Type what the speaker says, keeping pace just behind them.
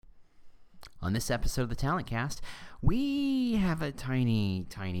On this episode of the Talent Cast, we have a tiny,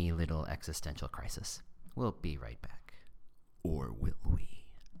 tiny little existential crisis. We'll be right back. Or will we?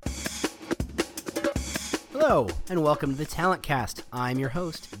 Hello, and welcome to the Talent Cast. I'm your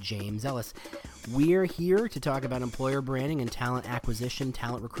host, James Ellis. We're here to talk about employer branding and talent acquisition,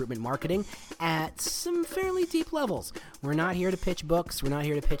 talent recruitment marketing at some fairly deep levels. We're not here to pitch books. We're not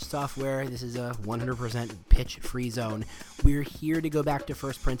here to pitch software. This is a 100% pitch-free zone. We're here to go back to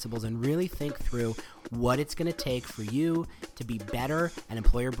first principles and really think through what it's going to take for you to be better at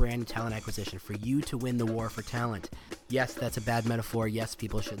employer brand and talent acquisition, for you to win the war for talent. Yes, that's a bad metaphor. Yes,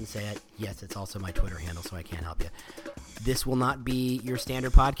 people shouldn't say it. Yes, it's also my Twitter handle, so I can't help you. This will not be your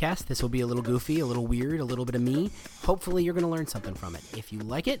standard podcast. This will be a little goofy, a little weird, a little bit of me. Hopefully, you're going to learn something from it. If you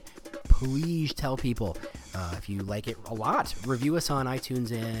like it, please tell people. If you like it a lot, review us on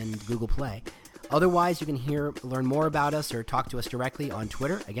iTunes and Google Play. Otherwise, you can learn more about us or talk to us directly on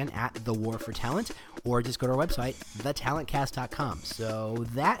Twitter, again, at The War for Talent, or just go to our website, thetalentcast.com. So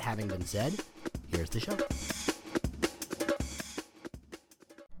that having been said, here's the show.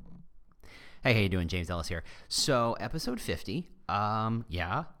 Hey, how you doing? James Ellis here. So, episode 50.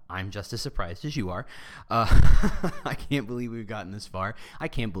 Yeah, I'm just as surprised as you are. I can't believe we've gotten this far. I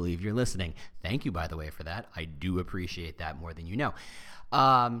can't believe you're listening. Thank you, by the way, for that. I do appreciate that more than you know.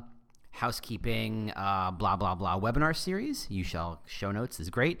 Housekeeping, blah, blah, blah webinar series. You shall show notes is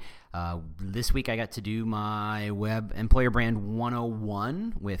great. This week I got to do my Web Employer Brand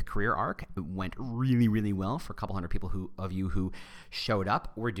 101 with Career Arc. It went really, really well for a couple hundred people of you who showed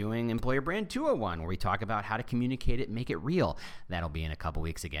up. We're doing Employer Brand 201 where we talk about how to communicate it, make it real. That'll be in a couple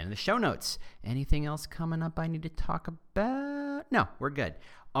weeks again in the show notes. Anything else coming up I need to talk about? No, we're good.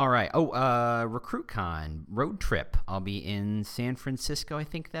 All right. RecruitCon road trip. I'll be in San Francisco. I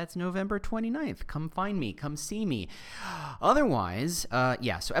think that's November 29th. Come find me. Come see me. Otherwise,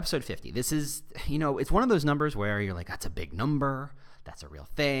 so episode 50. This is, it's one of those numbers where you're like, that's a big number. That's a real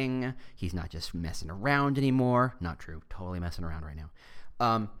thing. He's not just messing around anymore. Not true. Totally messing around right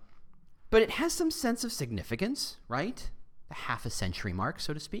now. But it has some sense of significance, right? The half a century mark,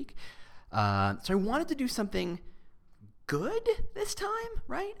 so to speak. So I wanted to do something good this time,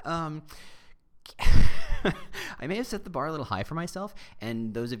 right? I may have set the bar a little high for myself,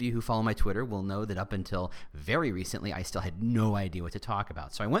 and those of you who follow my Twitter will know that up until very recently, I still had no idea what to talk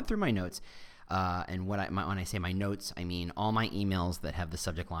about. So I went through my notes, and when I say my notes, I mean all my emails that have the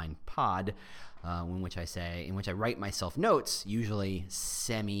subject line pod, in which I write myself notes, usually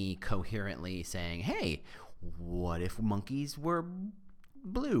semi-coherently saying, hey, what if monkeys were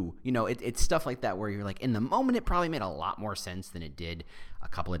blue? It's stuff like that where you're like, in the moment it probably made a lot more sense than it did a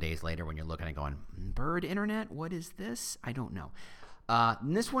couple of days later when you're looking at going, bird internet, what is this? I don't know.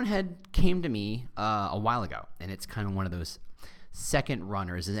 And this one came to me a while ago, and it's kind of one of those second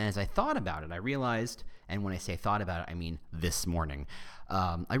runners. And as I thought about it, I realized, and when I say thought about it, I mean this morning,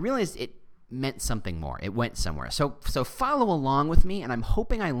 I realized it meant something more. It went somewhere. So follow along with me, and I'm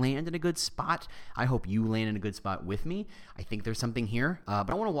hoping I land in a good spot. I hope you land in a good spot with me. I think there's something here, but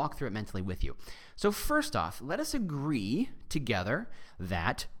I want to walk through it mentally with you. So first off, let us agree together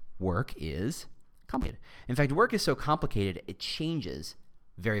that work is complicated. In fact, work is so complicated, it changes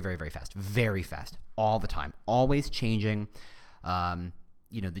very, very, very fast. Very fast. All the time. Always changing.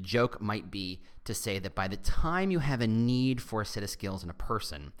 The joke might be to say that by the time you have a need for a set of skills in a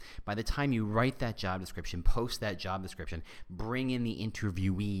person, by the time you write that job description, post that job description, bring in the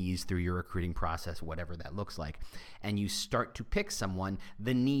interviewees through your recruiting process, whatever that looks like, and you start to pick someone,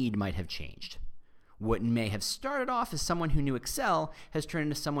 the need might have changed. What may have started off as someone who knew Excel has turned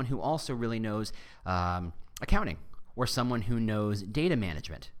into someone who also really knows accounting, or someone who knows data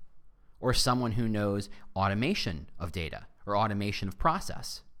management, or someone who knows automation of data or automation of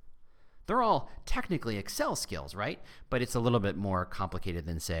process. They're all technically Excel skills, right? But it's a little bit more complicated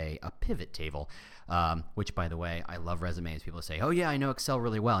than, say, a pivot table, which, by the way, I love resumes. People say, oh, yeah, I know Excel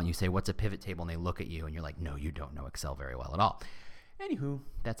really well. And you say, what's a pivot table? And they look at you, and you're like, no, you don't know Excel very well at all. Anywho,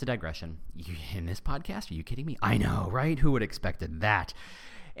 that's a digression. In this podcast, are you kidding me? I know, right? Who would have expected that?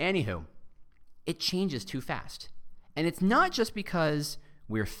 Anywho, it changes too fast. And it's not just because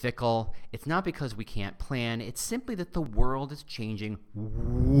we're fickle. It's not because we can't plan. It's simply that the world is changing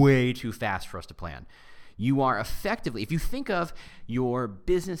way too fast for us to plan. You are effectively, if you think of your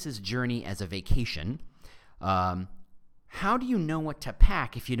business's journey as a vacation, how do you know what to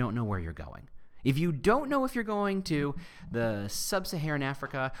pack if you don't know where you're going? If you don't know if you're going to the sub-Saharan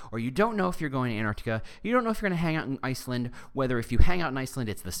Africa, or you don't know if you're going to Antarctica, you don't know if you're going to hang out in Iceland, whether if you hang out in Iceland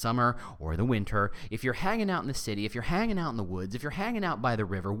it's the summer or the winter, if you're hanging out in the city, if you're hanging out in the woods, if you're hanging out by the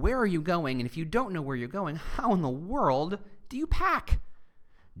river, where are you going? And if you don't know where you're going, how in the world do you pack?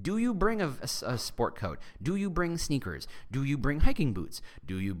 Do you bring a sport coat? Do you bring sneakers? Do you bring hiking boots?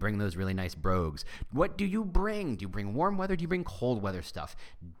 Do you bring those really nice brogues? What do you bring? Do you bring warm weather? Do you bring cold weather stuff?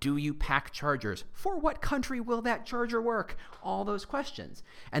 Do you pack chargers? For what country will that charger work? All those questions.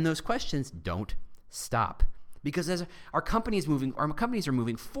 And those questions don't stop. Because as our companies are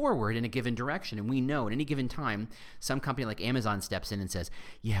moving forward in a given direction, and we know at any given time, some company like Amazon steps in and says,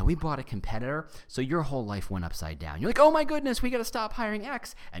 yeah, we bought a competitor, so your whole life went upside down. You're like, oh my goodness, we got to stop hiring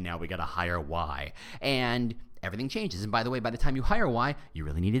X, and now we got to hire Y. And everything changes. And by the way, by the time you hire Y, you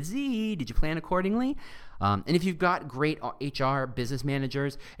really needed Z. Did you plan accordingly? And if you've got great HR business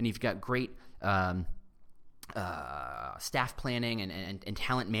managers, and you've got great staff planning and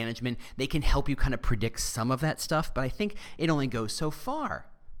talent management, they can help you kind of predict some of that stuff, but I think it only goes so far.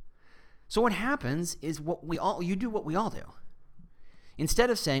 So what happens is you do what we all do. Instead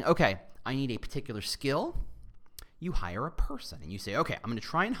of saying, okay, I need a particular skill, you hire a person and you say, okay, I'm going to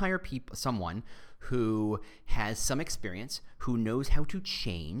try and hire someone who has some experience, who knows how to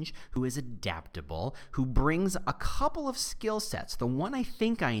change, who is adaptable, who brings a couple of skill sets, the one I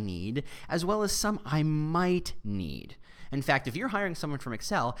think I need, as well as some I might need. In fact, if you're hiring someone from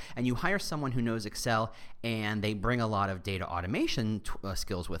Excel and you hire someone who knows Excel and they bring a lot of data automation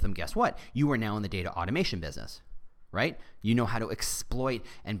skills with them, guess what? You are now in the data automation business, right? You know how to exploit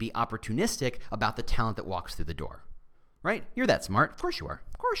and be opportunistic about the talent that walks through the door. Right? You're that smart. Of course you are.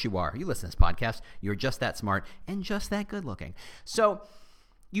 Of course you are. You listen to this podcast. You're just that smart and just that good looking. So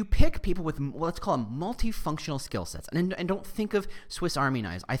you pick people with, let's call them multifunctional skill sets. And don't think of Swiss Army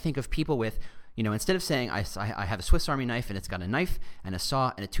knives. I think of people with, instead of saying I have a Swiss Army knife and it's got a knife and a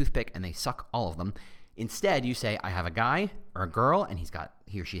saw and a toothpick and they suck all of them. Instead, you say I have a guy or a girl and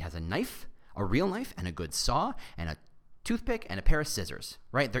he or she has a knife, a real knife and a good saw and a toothpick and a pair of scissors,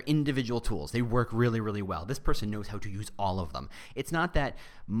 right? They're individual tools. They work really, really well. This person knows how to use all of them. It's not that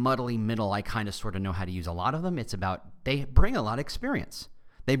muddly middle, I kind of sort of know how to use a lot of them. It's about they bring a lot of experience.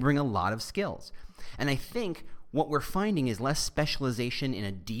 They bring a lot of skills. And I think what we're finding is less specialization in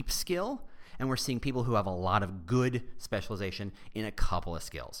a deep skill, and we're seeing people who have a lot of good specialization in a couple of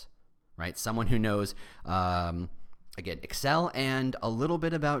skills, right? Someone who knows again, Excel and a little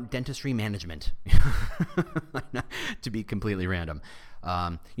bit about dentistry management, to be completely random.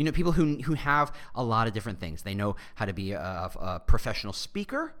 People who have a lot of different things. They know how to be a professional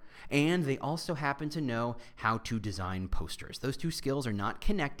speaker, and they also happen to know how to design posters. Those two skills are not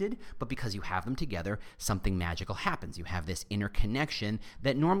connected, but because you have them together, something magical happens. You have this interconnection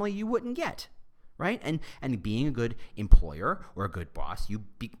that normally you wouldn't get. Right? And being a good employer or a good boss, you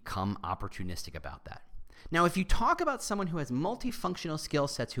become opportunistic about that. Now, if you talk about someone who has multifunctional skill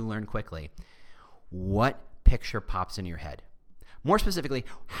sets who learn quickly, what picture pops into your head? More specifically,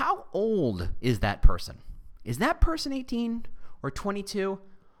 how old is that person? Is that person 18 or 22?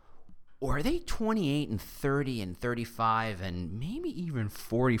 Or are they 28 and 30 and 35 and maybe even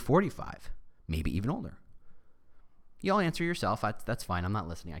 40, 45? Maybe even older. You all answer yourself. That's fine. I'm not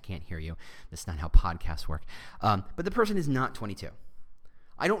listening. I can't hear you. That's not how podcasts work. But the person is not 22.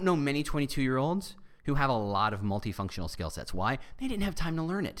 I don't know many 22-year-olds who have a lot of multifunctional skill sets. Why? They didn't have time to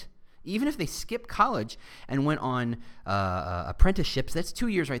learn it. Even if they skipped college and went on apprenticeships, that's 2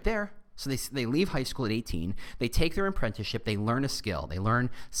 years right there. So they leave high school at 18. They take their apprenticeship. They learn a skill. They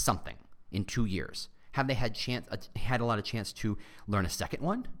learn something in 2 years. Have they had a lot of chance to learn a second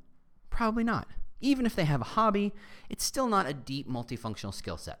one? Probably not. Even if they have a hobby, it's still not a deep multifunctional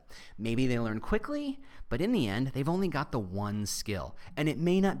skill set. Maybe they learn quickly, but in the end, they've only got the one skill. And it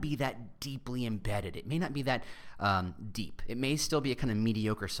may not be that deeply embedded. It may not be that deep. It may still be a kind of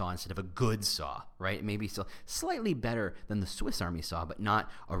mediocre saw instead of a good saw, right? It may be still slightly better than the Swiss Army saw, but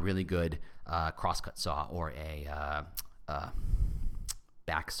not a really good crosscut saw or a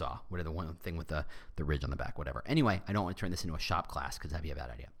back saw, whatever the one thing with the ridge on the back, whatever. Anyway, I don't want to turn this into a shop class because that'd be a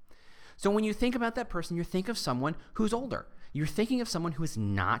bad idea. So when you think about that person, you think of someone who's older. You're thinking of someone who is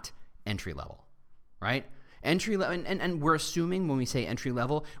not entry level, right? Entry level, and we're assuming when we say entry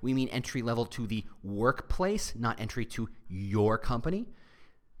level, we mean entry level to the workplace, not entry to your company.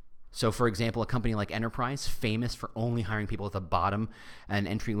 So for example, a company like Enterprise, famous for only hiring people at the bottom and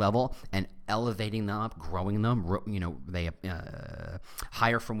entry level and elevating them up, growing them. They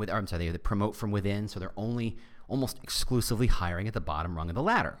hire from within. They promote from within. So they're only almost exclusively hiring at the bottom rung of the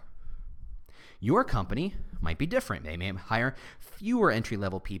ladder. Your company might be different. They may hire fewer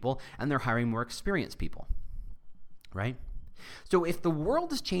entry-level people, and they're hiring more experienced people, right? So if the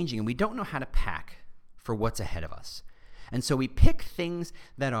world is changing and we don't know how to pack for what's ahead of us, and so we pick things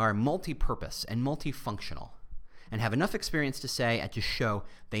that are multi-purpose and multifunctional, and have enough experience to say and to show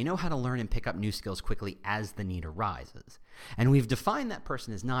they know how to learn and pick up new skills quickly as the need arises. And we've defined that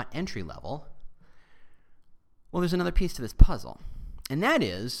person as not entry level. Well, there's another piece to this puzzle, and that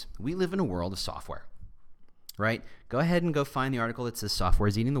is we live in a world of software, right? Go ahead and go find the article that says software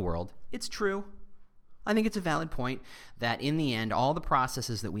is eating the world. It's true. I think it's a valid point that in the end, all the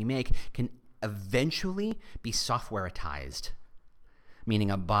processes that we make can eventually be softwareized,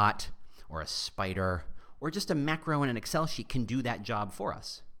 meaning a bot or a spider or just a macro in an Excel sheet can do that job for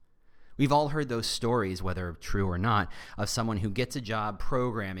us. We've all heard those stories, whether true or not, of someone who gets a job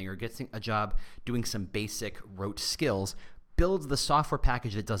programming or gets a job doing some basic rote skills, builds the software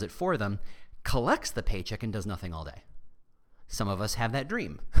package that does it for them, collects the paycheck, and does nothing all day. Some of us have that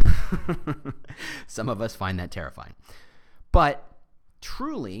dream. Some of us find that terrifying. But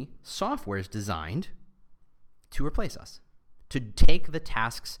truly, software is designed to replace us, to take the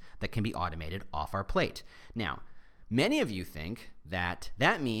tasks that can be automated off our plate. Now, many of you think that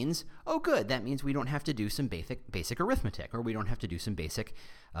that means, oh good, that means we don't have to do some basic arithmetic, or we don't have to do some basic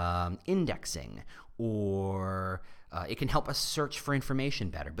indexing, or it can help us search for information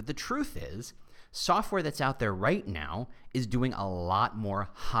better. But the truth is, software that's out there right now is doing a lot more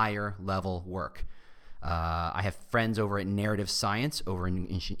higher level work. I have friends over at Narrative Science over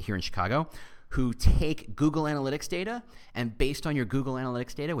here in Chicago who take Google Analytics data, and based on your Google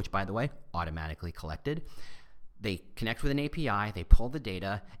Analytics data, which by the way, automatically collected, they connect with an API, they pull the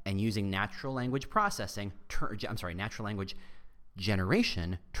data, and using natural language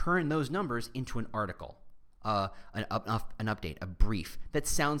generation, turn those numbers into an article, an update, a brief that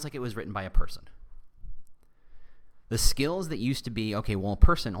sounds like it was written by a person. The skills that used to be, okay, well,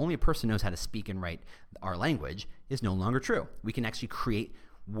 only a person knows how to speak and write our language is no longer true. We can actually create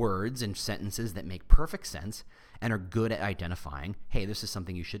words and sentences that make perfect sense and are good at identifying, hey, this is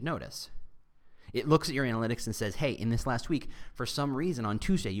something you should notice. It looks at your analytics and says, hey, in this last week, for some reason on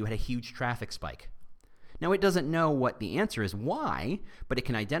Tuesday, you had a huge traffic spike. Now, it doesn't know what the answer is, why, but it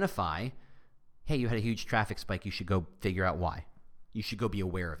can identify, hey, you had a huge traffic spike. You should go figure out why. You should go be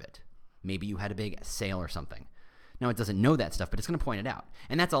aware of it. Maybe you had a big sale or something. Now, it doesn't know that stuff, but it's going to point it out.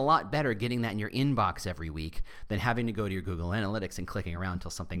 And that's a lot better getting that in your inbox every week than having to go to your Google Analytics and clicking around until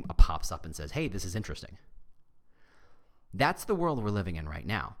something pops up and says, hey, this is interesting. That's the world we're living in right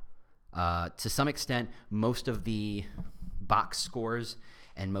now. To some extent, most of the box scores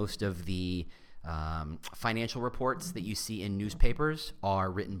and most of the financial reports that you see in newspapers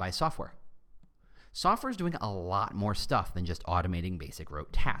are written by software. Software is doing a lot more stuff than just automating basic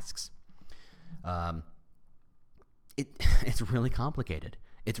rote tasks. It's really complicated.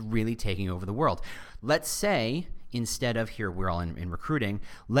 It's really taking over the world. Let's say instead of here, we're all in recruiting.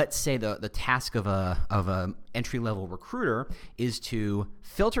 Let's say the task of a entry-level recruiter is to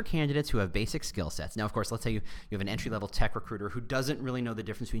filter candidates who have basic skill sets. Now, of course, let's say you have an entry-level tech recruiter who doesn't really know the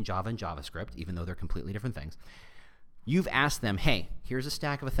difference between Java and JavaScript, even though they're completely different things. You've asked them, hey, here's a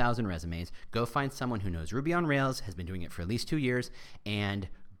stack of 1,000 resumes. Go find someone who knows Ruby on Rails, has been doing it for at least 2 years, and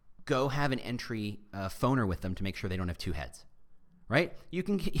go have an entry phoner with them to make sure they don't have two heads. Right? You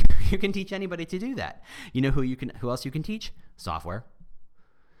can teach anybody to do that. You know who else you can teach? Software.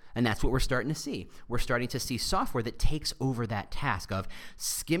 And that's what we're starting to see. We're starting to see software that takes over that task of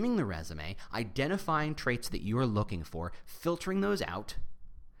skimming the resume, identifying traits that you are looking for, filtering those out,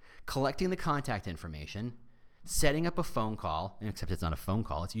 collecting the contact information, setting up a phone call, except it's not a phone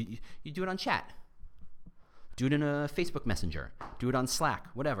call. It's you do it on chat. Do it in a Facebook Messenger. Do it on Slack,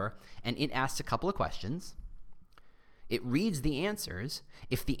 whatever. And it asks a couple of questions. It reads the answers.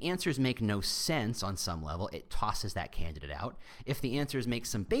 If the answers make no sense on some level, it tosses that candidate out. If the answers make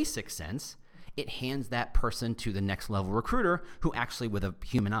some basic sense, it hands that person to the next level recruiter who actually with a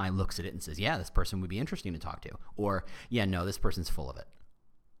human eye looks at it and says, yeah, this person would be interesting to talk to. Or, yeah, no, this person's full of it.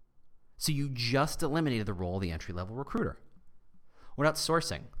 So you just eliminated the role of the entry-level recruiter. What about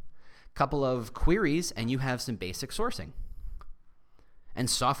sourcing? Couple of queries and you have some basic sourcing. And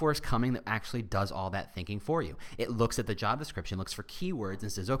software is coming that actually does all that thinking for you. It looks at the job description, looks for keywords,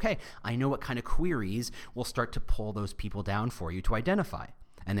 and says, okay, I know what kind of queries will start to pull those people down for you to identify.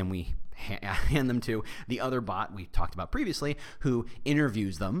 And then we hand them to the other bot we talked about previously who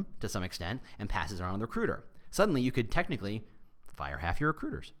interviews them to some extent and passes it on to the recruiter. Suddenly, you could technically fire half your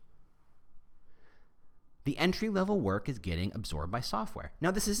recruiters. The entry-level work is getting absorbed by software.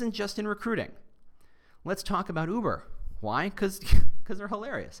 Now, this isn't just in recruiting. Let's talk about Uber. Why? Because they're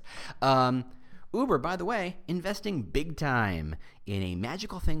hilarious. Uber, by the way, investing big time in a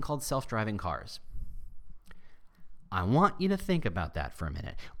magical thing called self-driving cars. I want you to think about that for a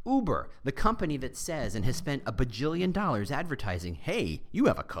minute. Uber, the company that says and has spent $1 bajillion advertising, hey, you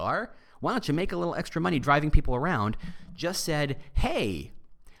have a car? why don't you make a little extra money driving people around, just said, hey,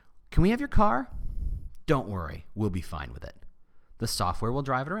 can we have your car? Don't worry, we'll be fine with it. The software will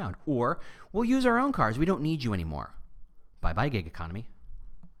drive it around. Or we'll use our own cars. We don't need you anymore. Bye-bye, gig economy.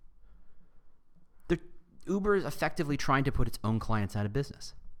 Uber is effectively trying to put its own clients out of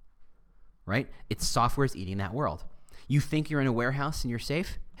business, right? Its software is eating that world. You think you're in a warehouse and you're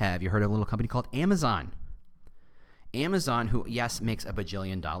safe? Have you heard of a little company called Amazon? Amazon, who, yes, makes a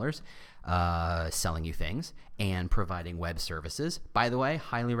bajillion dollars selling you things and providing web services. By the way,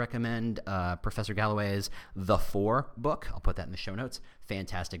 highly recommend Professor Galloway's The Four book. I'll put that in the show notes.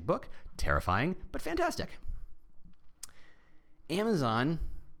 Fantastic book. Terrifying, but fantastic. Amazon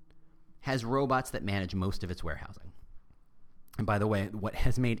has robots that manage most of its warehousing. And by the way, what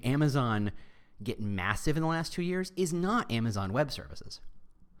has made Amazon get massive in the last 2 years is not Amazon Web Services.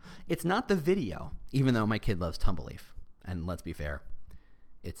 It's not the video, even though my kid loves Tumbleleaf. And let's be fair,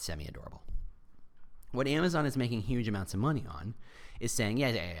 it's semi-adorable. What Amazon is making huge amounts of money on is saying,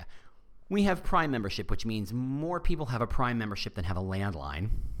 yeah. We have Prime membership, which means more people have a Prime membership than have a landline.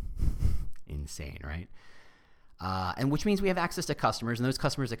 Insane, right? And which means we have access to customers, and those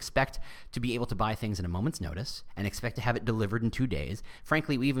customers expect to be able to buy things in a moment's notice and expect to have it delivered in 2 days.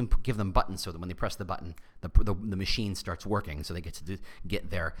 Frankly, we even give them buttons so that when they press the button, the machine starts working, so they get to get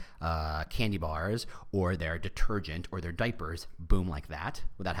their candy bars or their detergent or their diapers, boom, like that,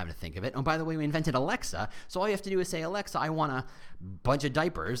 without having to think of it. Oh, by the way, we invented Alexa, so all you have to do is say, Alexa, I want a bunch of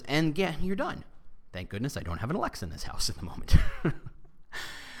diapers, and yeah, you're done. Thank goodness I don't have an Alexa in this house at the moment.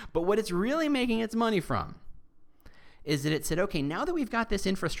 But what it's really making its money from is that it said, okay, now that we've got this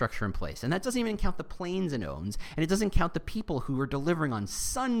infrastructure in place, and that doesn't even count the planes it owns, and it doesn't count the people who are delivering on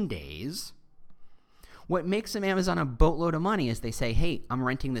Sundays, what makes them Amazon a boatload of money is they say, hey, I'm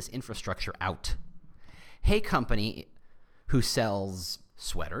renting this infrastructure out. Hey, company who sells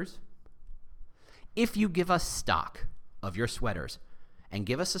sweaters, if you give us stock of your sweaters and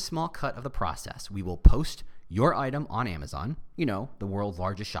give us a small cut of the process, we will post your item on Amazon, the world's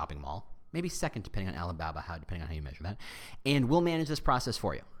largest shopping mall, maybe second depending on Alibaba, depending on how you measure that, and we'll manage this process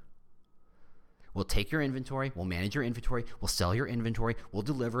for you. We'll take your inventory, we'll manage your inventory, we'll sell your inventory, we'll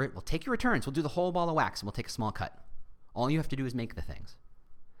deliver it, we'll take your returns, we'll do the whole ball of wax, and we'll take a small cut. All you have to do is make the things.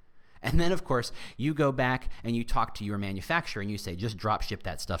 And then, of course, you go back and you talk to your manufacturer and you say, just drop ship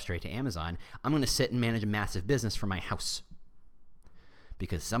that stuff straight to Amazon. I'm going to sit and manage a massive business for my house.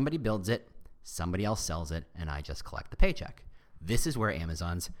 Because somebody builds it, somebody else sells it, and I just collect the paycheck. This is where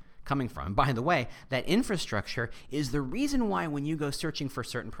Amazon's coming from. By the way, that infrastructure is the reason why when you go searching for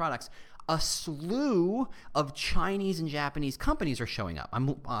certain products, a slew of Chinese and Japanese companies are showing up.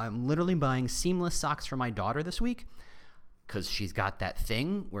 I'm literally buying seamless socks for my daughter this week because she's got that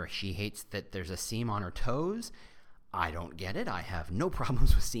thing where she hates that there's a seam on her toes. I don't get it. I have no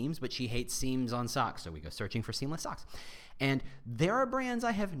problems with seams, but she hates seams on socks. So we go searching for seamless socks. And there are brands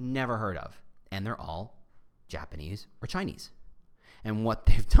I have never heard of, and they're all Japanese or Chinese. And what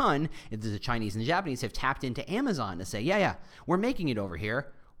they've done is the Chinese and the Japanese have tapped into Amazon to say, yeah, we're making it over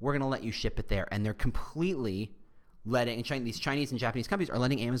here. We're going to let you ship it there. And they're completely these Chinese and Japanese companies are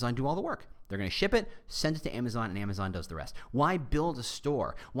letting Amazon do all the work. They're going to ship it, send it to Amazon, and Amazon does the rest. Why build a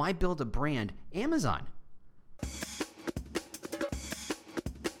store? Why build a brand? Amazon.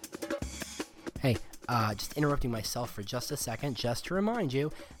 Hey, just interrupting myself for just a second, just to remind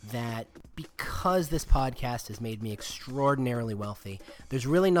you that because this podcast has made me extraordinarily wealthy, there's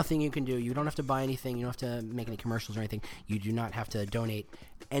really nothing you can do. You don't have to buy anything. You don't have to make any commercials or anything. You do not have to donate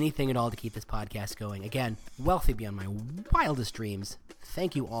anything at all to keep this podcast going. Again, wealthy beyond my wildest dreams.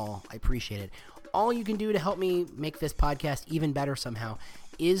 Thank you all. I appreciate it. All you can do to help me make this podcast even better somehow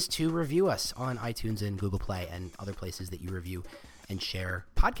is to review us on iTunes and Google Play and other places that you review and share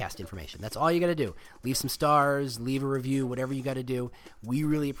podcast information. That's all you got to do. Leave some stars, leave a review, whatever you got to do. We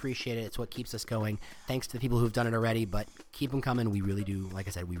really appreciate it. It's what keeps us going. Thanks to the people who've done it already, but keep them coming. We really do. Like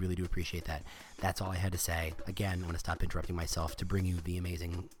I said, we really do appreciate that. That's all I had to say. Again, I'm going to stop interrupting myself to bring you the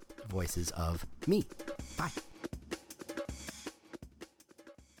amazing voices of me. Bye.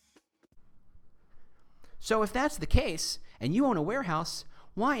 So if that's the case, and you own a warehouse,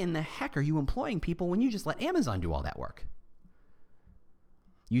 why in the heck are you employing people when you just let Amazon do all that work?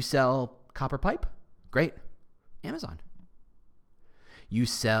 You sell copper pipe? Great. Amazon. You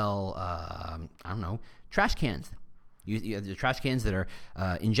sell, trash cans. You have the trash cans that are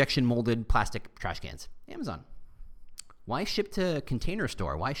injection molded plastic trash cans. Amazon. Why ship to Container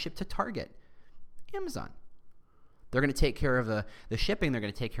Store? Why ship to Target? Amazon. They're going to take care of the shipping. They're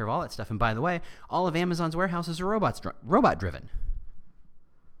going to take care of all that stuff. And by the way, all of Amazon's warehouses are robot driven.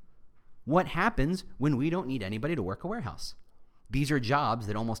 What happens when we don't need anybody to work a warehouse? These are jobs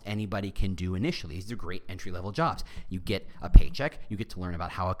that almost anybody can do initially. These are great entry-level jobs. You get a paycheck. You get to learn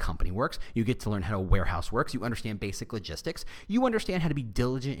about how a company works. You get to learn how a warehouse works. You understand basic logistics. You understand how to be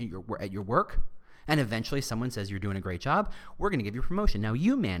diligent at your work. And eventually someone says you're doing a great job. We're going to give you a promotion. Now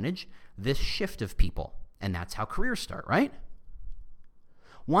you manage this shift of people. And that's how careers start, right?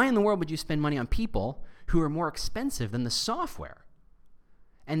 Why in the world would you spend money on people who are more expensive than the software?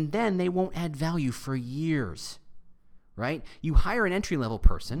 And then they won't add value for years. Right? You hire an entry-level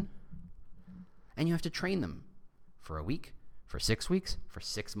person, and you have to train them for a week, for 6 weeks, for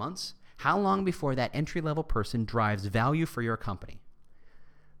 6 months. How long before that entry-level person drives value for your company?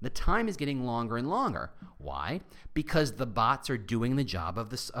 The time is getting longer and longer. Why? Because the bots are doing the job of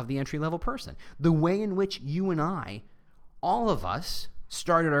the entry-level person. The way in which you and I, all of us,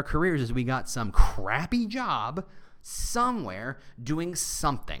 started our careers is we got some crappy job somewhere doing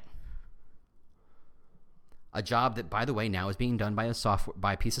something. A job that, by the way, now is being done by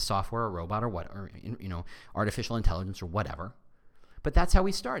a piece of software, or a robot, or artificial intelligence, or whatever. But that's how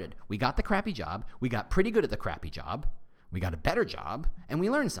we started. We got the crappy job. We got pretty good at the crappy job. We got a better job, and we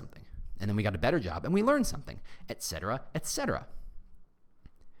learned something. And then we got a better job, and we learned something, etc., etc.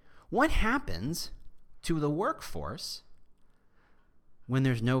 What happens to the workforce when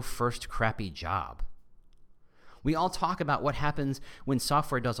there's no first crappy job? We all talk about what happens when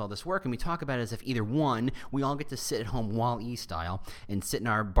software does all this work, and we talk about it as if either one, we all get to sit at home Wall-E style and sit in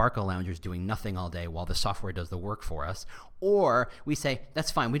our Barca loungers doing nothing all day while the software does the work for us, or we say, that's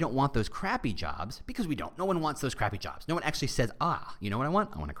fine, we don't want those crappy jobs, because we don't. No one wants those crappy jobs. No one actually says, you know what I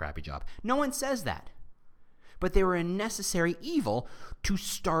want? I want a crappy job. No one says that. But they were a necessary evil to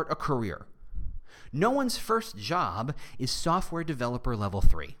start a career. No one's first job is software developer level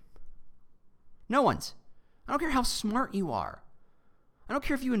 3. No one's. I don't care how smart you are. I don't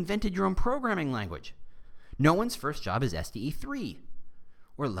care if you invented your own programming language. No one's first job is SDE 3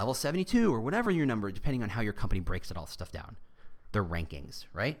 or level 72 or whatever your number, depending on how your company breaks it all stuff down. Their rankings,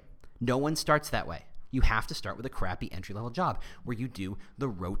 right? No one starts that way. You have to start with a crappy entry-level job where you do the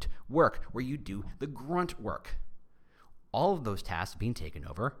rote work, where you do the grunt work. All of those tasks being taken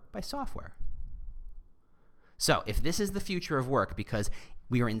over by software. So if this is the future of work, because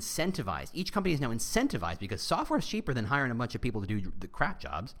we are incentivized, each company is now incentivized because software is cheaper than hiring a bunch of people to do the crap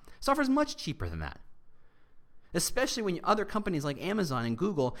jobs. Software is much cheaper than that. Especially when other companies like Amazon and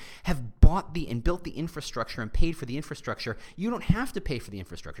Google have bought and built the infrastructure and paid for the infrastructure. You don't have to pay for the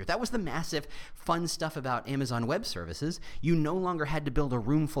infrastructure. That was the massive fun stuff about Amazon Web Services. You no longer had to build a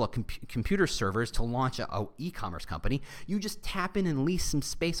room full of computer servers to launch a e-commerce company. You just tap in and lease some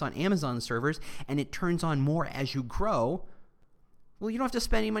space on Amazon servers, and it turns on more as you grow. Well, you don't have to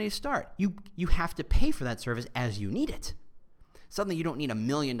spend any money to start. You have to pay for that service as you need it. Suddenly, you don't need $1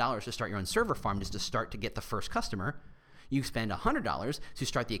 million to start your own server farm just to start to get the first customer. You spend $100 to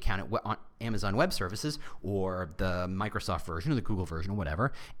start the account on Amazon Web Services or the Microsoft version or the Google version or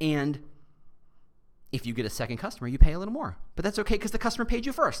whatever. And if you get a second customer, you pay a little more. But that's okay because the customer paid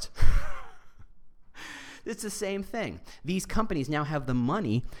you first. It's the same thing. These companies now have the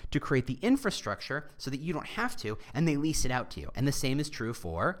money to create the infrastructure so that you don't have to, and they lease it out to you. And the same is true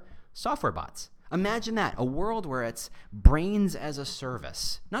for software bots. Imagine that, a world where it's brains as a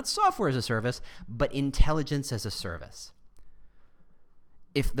service. Not software as a service, but intelligence as a service.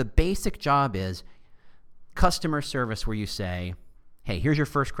 If the basic job is customer service where you say, hey, here's your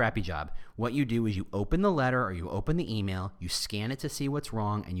first crappy job. What you do is you open the letter or you open the email, you scan it to see what's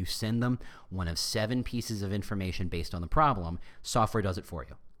wrong, and you send them one of 7 pieces of information based on the problem. Software does it for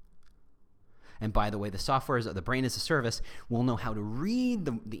you. And by the way, the brain as a service will know how to read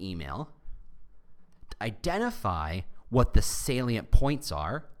the email, identify what the salient points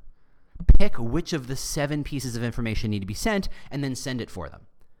are, pick which of the 7 pieces of information need to be sent, and then send it for them.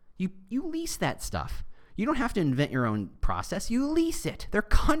 You lease that stuff. You don't have to invent your own process. You lease it. There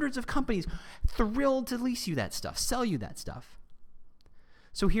are hundreds of companies thrilled to lease you that stuff, sell you that stuff.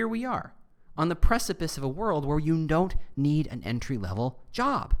 So here we are on the precipice of a world where you don't need an entry-level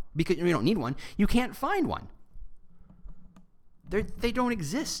job. Because you don't need one. You can't find one. They don't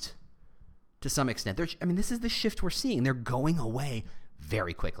exist. To some extent. This is the shift we're seeing. They're going away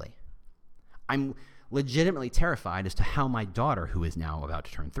very quickly. I'm legitimately terrified as to how my daughter, who is now about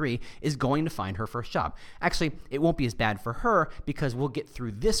to turn 3, is going to find her first job. Actually, it won't be as bad for her because we'll get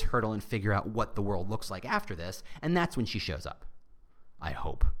through this hurdle and figure out what the world looks like after this, and that's when she shows up. I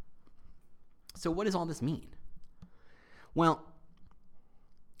hope. So what does all this mean? Well,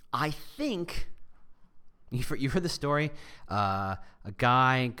 I think... You heard the story? A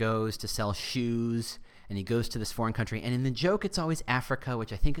guy goes to sell shoes, and he goes to this foreign country, and in the joke it's always Africa,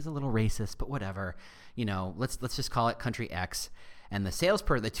 which I think is a little racist, but whatever. Let's just call it country X. And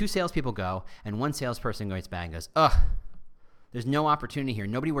the two salespeople go, and one salesperson goes back and goes, ugh, there's no opportunity here.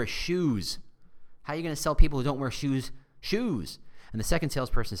 Nobody wears shoes. How are you going to sell people who don't wear shoes? And the second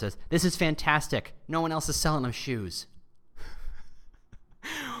salesperson says, this is fantastic. No one else is selling them shoes.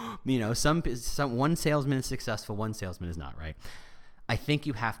 One salesman is successful, one salesman is not, right? I think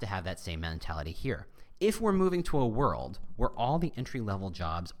you have to have that same mentality here. If we're moving to a world where all the entry-level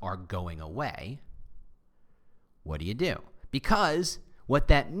jobs are going away, what do you do? Because what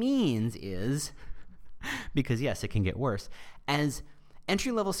that means is, because yes, it can get worse, as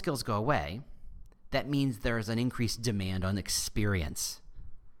entry-level skills go away, that means there's an increased demand on experience.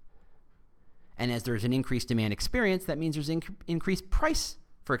 And as there's an increased demand experience, that means there's increased price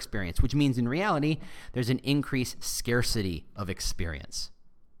for experience, which means in reality, there's an increased scarcity of experience.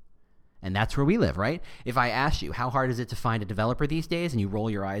 And that's where we live, right? If I asked you, how hard is it to find a developer these days, and you roll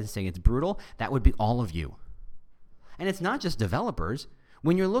your eyes and say it's brutal, that would be all of you. And it's not just developers.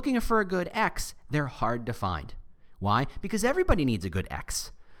 When you're looking for a good X, they're hard to find. Why? Because everybody needs a good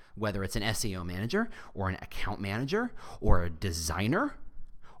X, whether it's an SEO manager or an account manager or a designer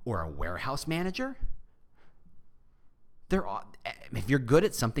or a warehouse manager. If you're good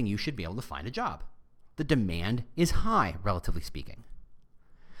at something, you should be able to find a job. The demand is high, relatively speaking.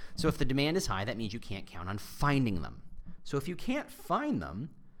 So if the demand is high, that means you can't count on finding them. So if you can't find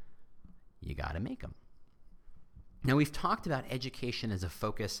them, you got to make them. Now, we've talked about education as a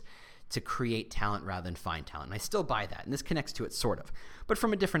focus to create talent rather than find talent, and I still buy that, and this connects to it sort of, but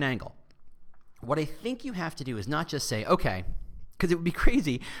from a different angle. What I think you have to do is not just say, okay, because it would be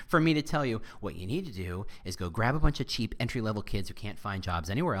crazy for me to tell you what you need to do is go grab a bunch of cheap entry-level kids who can't find jobs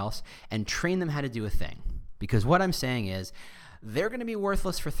anywhere else and train them how to do a thing. Because what I'm saying is they're going to be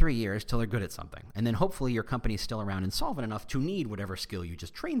worthless for 3 years till they're good at something. And then hopefully your company is still around and solvent enough to need whatever skill you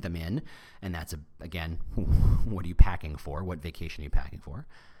just trained them in. And that's, again, what are you packing for? What vacation are you packing for?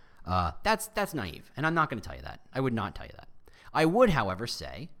 That's naive. And I'm not going to tell you that. I would not tell you that. I would, however,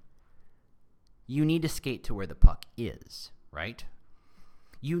 say you need to skate to where the puck is, right?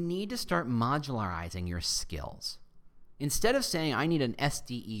 You need to start modularizing your skills. Instead of saying, I need an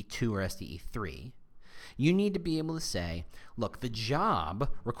SDE 2 or SDE 3, you need to be able to say, look, the job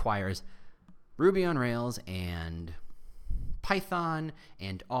requires Ruby on Rails and Python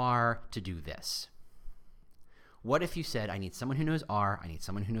and R to do this. What if you said, I need someone who knows R, I need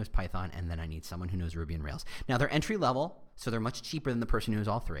someone who knows Python, and then I need someone who knows Ruby on Rails? Now, they're entry level, so they're much cheaper than the person who knows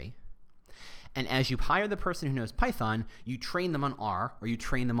all three. And as you hire the person who knows Python, you train them on R, or you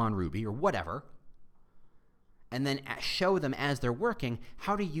train them on Ruby, or whatever, and then show them as they're working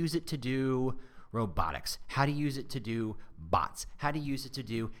how to use it to do robotics, how to use it to do bots, how to use it to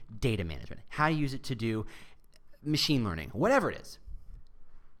do data management, how to use it to do machine learning, whatever it is.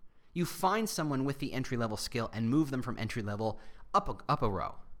 You find someone with the entry-level skill and move them from entry-level up a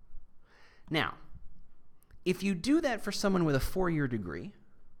row. Now, if you do that for someone with a 4-year degree,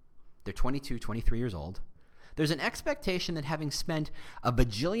 they're 22, 23 years old, there's an expectation that having spent $1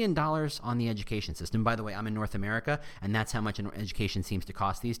 bajillion on the education system, by the way, I'm in North America, and that's how much an education seems to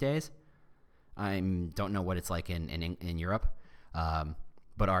cost these days. I don't know what it's like in Europe,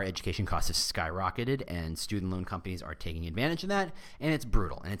 but our education costs have skyrocketed, and student loan companies are taking advantage of that, and it's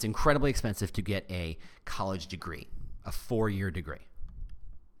brutal, and it's incredibly expensive to get a college degree, a 4-year degree.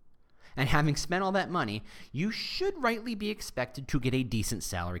 And having spent all that money, you should rightly be expected to get a decent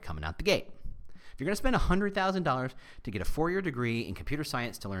salary coming out the gate. If you're going to spend $100,000 to get a 4-year degree in computer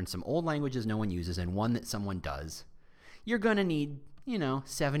science to learn some old languages no one uses and one that someone does, you're going to need, $70,000,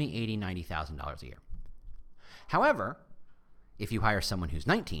 $80,000, $90,000 a year. However, if you hire someone who's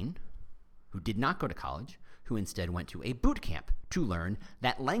 19, who did not go to college, who instead went to a boot camp to learn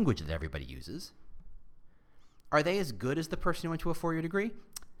that language that everybody uses, are they as good as the person who went to a 4-year degree?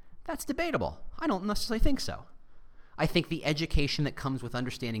 That's debatable. I don't necessarily think so. I think the education that comes with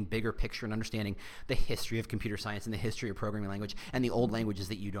understanding bigger picture and understanding the history of computer science and the history of programming language and the old languages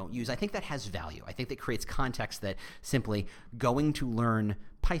that you don't use, I think that has value. I think that creates context that simply going to learn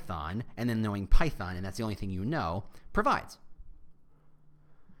Python and then knowing Python, and that's the only thing you know, provides.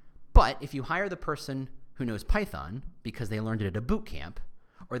 But if you hire the person who knows Python because they learned it at a boot camp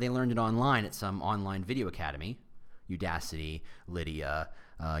or they learned it online at some online video academy, Udacity, Lydia,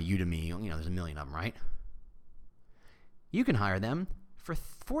 Udemy, there's a million of them, right? You can hire them for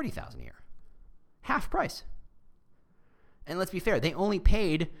 $40,000 a year, half price. And let's be fair, they only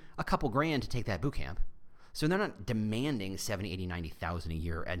paid a couple grand to take that boot camp. So they're not demanding $70,000, $80,000, $90,000 a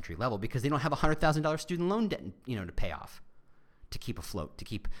year entry level because they don't have a $100,000 student loan debt, to pay off. to keep afloat, to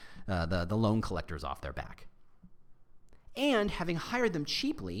keep the loan collectors off their back. And having hired them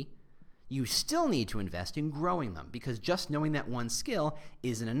cheaply, you still need to invest in growing them, because just knowing that one skill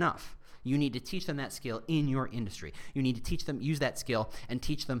isn't enough. You need to teach them that skill in your industry. You need to teach them, use that skill, and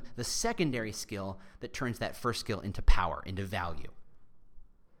teach them the secondary skill that turns that first skill into power, into value.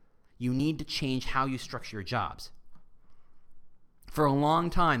 You need to change how you structure your jobs. For a long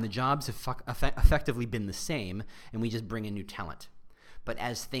time, the jobs have effectively been the same, and we just bring in new talent. But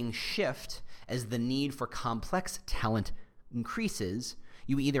as things shift, as the need for complex talent increases,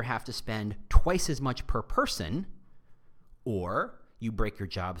 you either have to spend twice as much per person, or you break your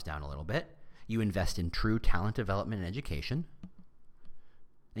jobs down a little bit, you invest in true talent development and education,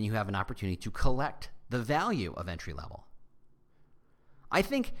 and you have an opportunity to collect the value of entry level. I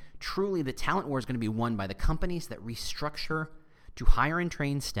think truly the talent war is going to be won by the companies that restructure to hire and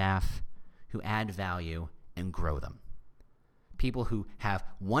train staff who add value and grow them. People who have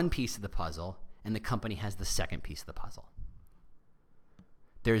one piece of the puzzle and the company has the second piece of the puzzle.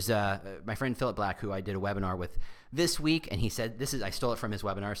 There's my friend Philip Black, who I did a webinar with this week, and he said, I stole it from his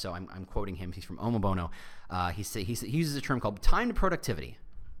webinar, so I'm quoting him. He's from Omobono. He uses a term called time to productivity,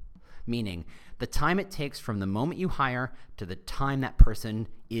 meaning the time it takes from the moment you hire to the time that person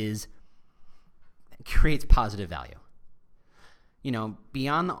creates positive value. You know,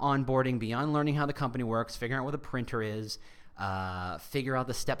 beyond the onboarding, beyond learning how the company works, figuring out what a printer is, figure out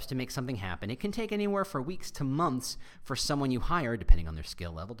the steps to make something happen. It can take anywhere from weeks to months for someone you hire, depending on their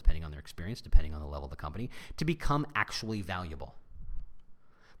skill level, depending on their experience, depending on the level of the company, to become actually valuable.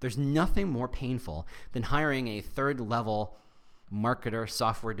 There's nothing more painful than hiring a third-level marketer,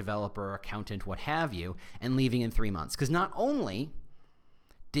 software developer, accountant, what have you, and leaving in 3 months. Because not only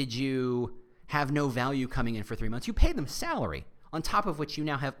did you have no value coming in for 3 months, you paid them salary, on top of which you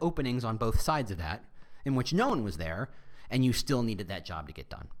now have openings on both sides of that, in which no one was there, and you still needed that job to get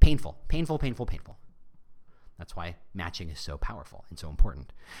done. Painful, painful, painful, painful. That's why matching is so powerful and so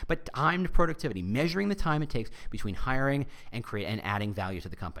important. But timed productivity, measuring the time it takes between hiring and adding value to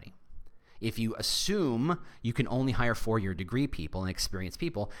the company. If you assume you can only hire four-year degree people and experienced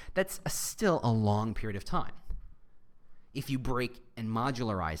people, that's still a long period of time. If you break and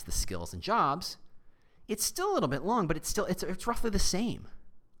modularize the skills and jobs, it's still a little bit long, but it's roughly the same.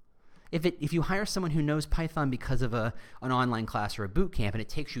 If you hire someone who knows Python because of an online class or a boot camp, and it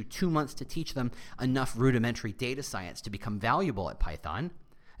takes you 2 months to teach them enough rudimentary data science to become valuable at Python,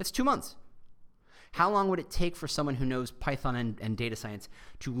 it's 2 months. How long would it take for someone who knows Python and data science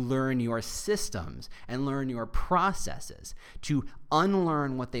to learn your systems and learn your processes, to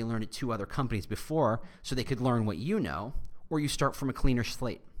unlearn what they learned at 2 other companies before so they could learn what you know, or you start from a cleaner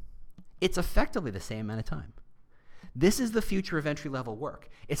slate? It's effectively the same amount of time. This is the future of entry-level work.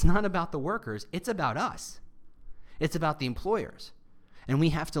 It's not about the workers. It's about us. It's about the employers. And we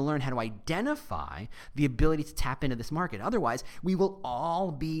have to learn how to identify the ability to tap into this market. Otherwise, we will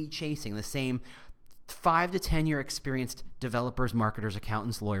all be chasing the same 5 to 10 year experienced developers, marketers,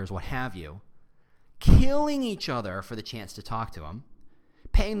 accountants, lawyers, what have you, killing each other for the chance to talk to them,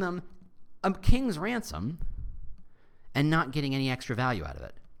 paying them a king's ransom, and not getting any extra value out of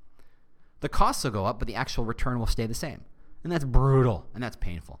it. The costs will go up, but the actual return will stay the same. And that's brutal, and that's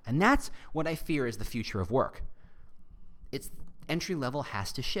painful. And that's what I fear is the future of work. It's entry level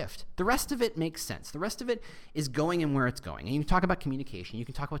has to shift. The rest of it makes sense. The rest of it is going in where it's going. And you can talk about communication, you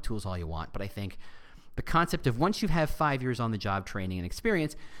can talk about tools all you want, but I think the concept of once you have 5 years on the job training and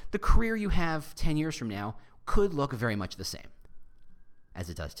experience, the career you have 10 years from now could look very much the same as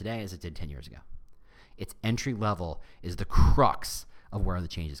it does today, as it did 10 years ago. It's entry level is the crux of where the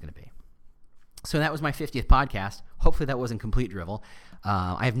change is going to be. So that was my 50th podcast. Hopefully that wasn't complete drivel.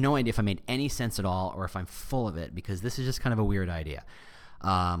 I have no idea if I made any sense at all or if I'm full of it, because this is just kind of a weird idea.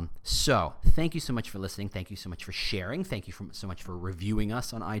 So thank you so much for listening. Thank you so much for sharing. Thank you so much for reviewing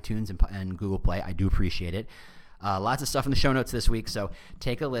us on iTunes and Google Play. I do appreciate it. Lots of stuff in the show notes this week, so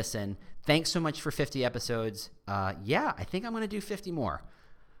take a listen. Thanks so much for 50 episodes. Yeah, I think I'm going to do 50 more.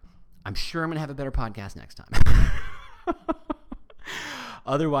 I'm sure I'm going to have a better podcast next time.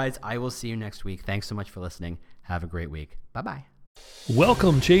 Otherwise, I will see you next week. Thanks so much for listening. Have a great week. Bye-bye.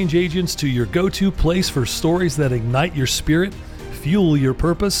 Welcome, change agents, to your go-to place for stories that ignite your spirit, fuel your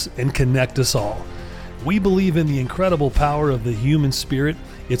purpose, and connect us all. We believe in the incredible power of the human spirit,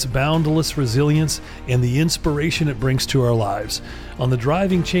 its boundless resilience, and the inspiration it brings to our lives. On the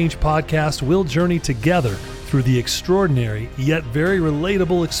Driving Change podcast, we'll journey together through the extraordinary yet very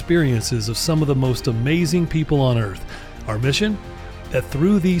relatable experiences of some of the most amazing people on earth. Our mission? That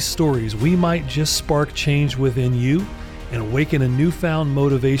through these stories, we might just spark change within you and awaken a newfound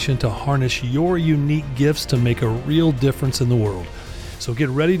motivation to harness your unique gifts to make a real difference in the world. So get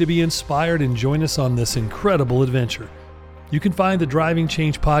ready to be inspired and join us on this incredible adventure. You can find the Driving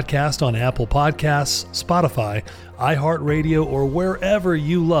Change podcast on Apple Podcasts, Spotify, iHeartRadio, or wherever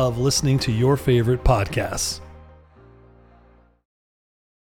you love listening to your favorite podcasts.